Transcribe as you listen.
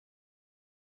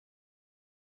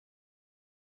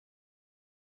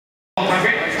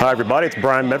Hi everybody, it's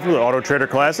Brian Medford with AutoTrader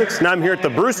Classics, and I'm here at the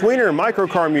Weiner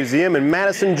Microcar Museum in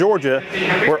Madison, Georgia,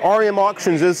 where REM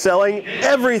Auctions is selling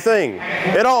everything.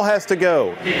 It all has to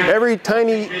go. Every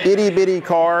tiny itty-bitty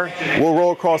car will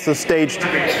roll across the stage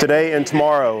today and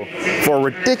tomorrow for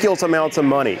ridiculous amounts of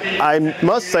money. I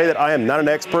must say that I am not an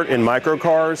expert in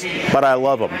microcars, but I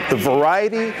love them. The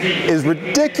variety is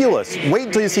ridiculous. Wait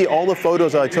until you see all the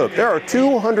photos I took. There are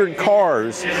 200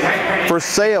 cars for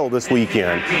sale this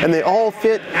weekend, and they all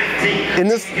fit in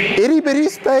this itty-bitty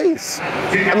space.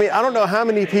 I mean, I don't know how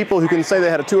many people who can say they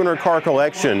had a 200 car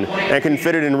collection and can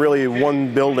fit it in really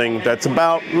one building that's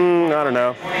about, I don't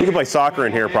know, you can play soccer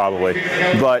in here probably.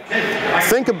 But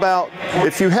think about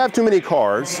if you have too many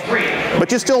cars, but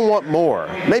you still want more.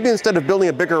 Maybe instead of building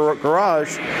a bigger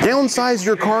garage, downsize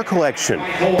your car collection.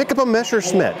 Pick up a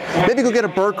Messerschmitt. Maybe go get a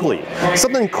Berkeley.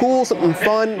 Something cool, something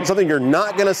fun, something you're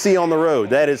not going to see on the road,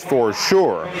 that is for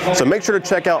sure. So make sure to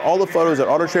check out all the photos at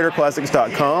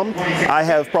AutoTraderClassics.com. I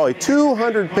have probably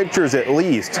 200 pictures at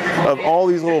least of all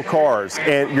these little cars,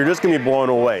 and you're just going to be blown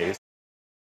away.